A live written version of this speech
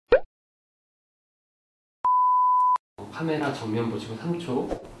카메라 정면 보시고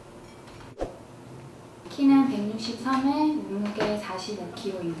 3초. 키는 163에 몸무게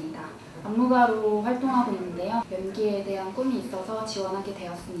 45kg입니다. 안무가로 활동하고 있는데요. 연기에 대한 꿈이 있어서 지원하게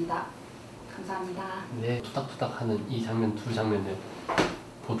되었습니다. 감사합니다. 네, 투닥투닥하는 이 장면 두 장면을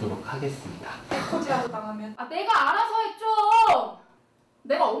보도록 하겠습니다. 코지라고 당하면 내가 알아서 했죠.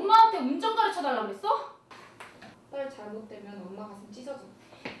 내가 엄마한테 운전 가르쳐달라고 그랬어? 딸 잘못되면 엄마 가슴 찢어져.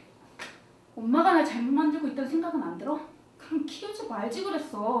 엄마가 날 잘못 만들고 있다는 생각은 안 들어? 그럼 키우지 말지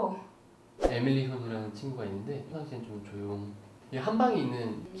그랬어. 에밀리 현이라는 친구가 있는데 평상시엔 좀 한 방에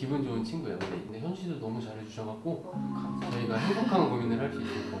있는 기분 좋은 친구예요. 근데 현 씨도 너무 잘해주셔갖고 저희가 행복한 고민을 할 수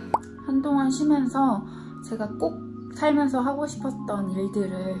있을 거예요. 한동안 쉬면서 제가 꼭 살면서 하고 싶었던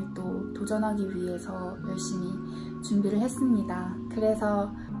일들을 또 도전하기 위해서 열심히 준비를 했습니다. 그래서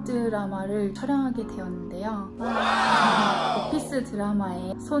드라마를 촬영하게 되었는데요. 오피스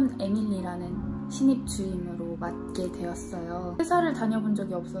드라마의 손에밀리라는 신입 주임으로 맡게 되었어요. 회사를 다녀본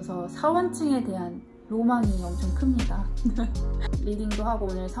적이 없어서 사원증에 대한 로망이 엄청 큽니다. 리딩도 하고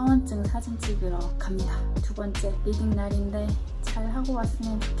오늘 사원증 사진 찍으러 갑니다. 두 번째 리딩 날인데 잘 하고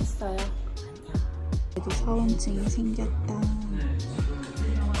왔으면 좋겠어요. 안녕. 그래도 사원증이 생겼다.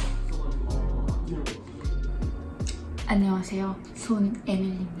 안녕하세요.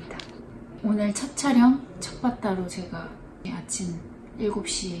 손에밀리입니다. 오늘 첫 촬영, 첫 바따로 제가 아침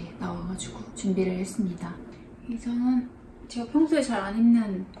 7시에 나와가지고 준비를 했습니다. 저는 제가 평소에 잘 안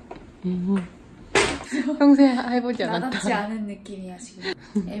입는 평소에 해보지 않았다. 나답지 않은 느낌이야 지금.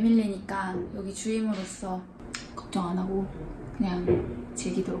 에밀리니까 여기 주임으로서 걱정 안 하고 그냥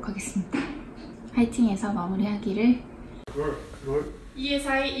즐기도록 하겠습니다. 화이팅해서 마무리하기를. 롤. 2의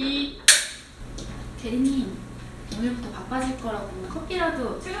 4의 2. 대리님 오늘부터 바빠질 거라고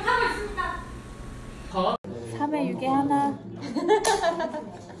커피라도 생각하고 있습니다. 3회 6에 하나.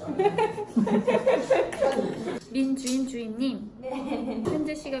 린 주임님. 네.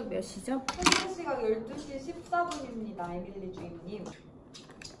 현재 시각 몇 시죠? 현재 시각 12시 14분입니다. 에밀리 주임님.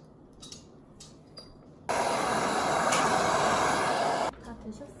 다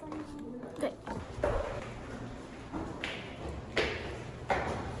드셨어요? 네.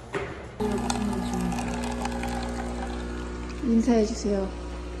 인사해주세요.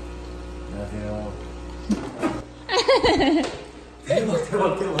 안녕하세요.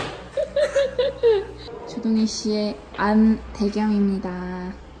 대박. 조동희 씨의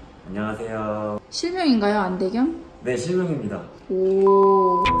안대경입니다. 안녕하세요. 실명인가요, 안대경? 네, 실명입니다.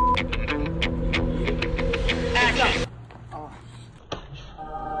 오.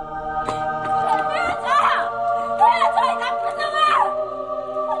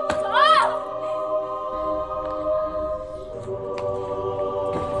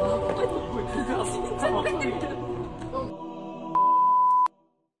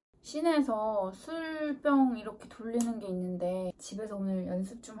 시내에서 술병 이렇게 돌리는 게 있는데 집에서 오늘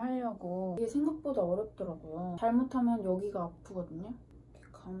연습 좀 하려고. 이게 생각보다 어렵더라고요. 잘못하면 여기가 아프거든요.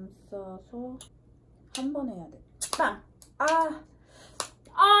 이렇게 감싸서 한 번 해야 돼. 빵!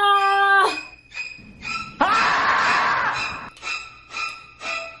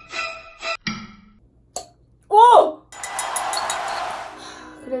 오!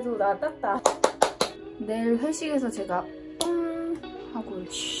 그래도 나 땄다. 내일 회식에서 제가 하고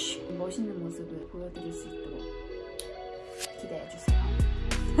멋있는 모습을 보여드릴 수 있도록 기대해주세요.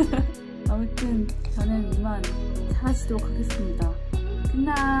 아무튼 저는 이만 사라지도록 하겠습니다.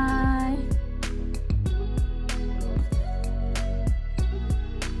 굿나잇.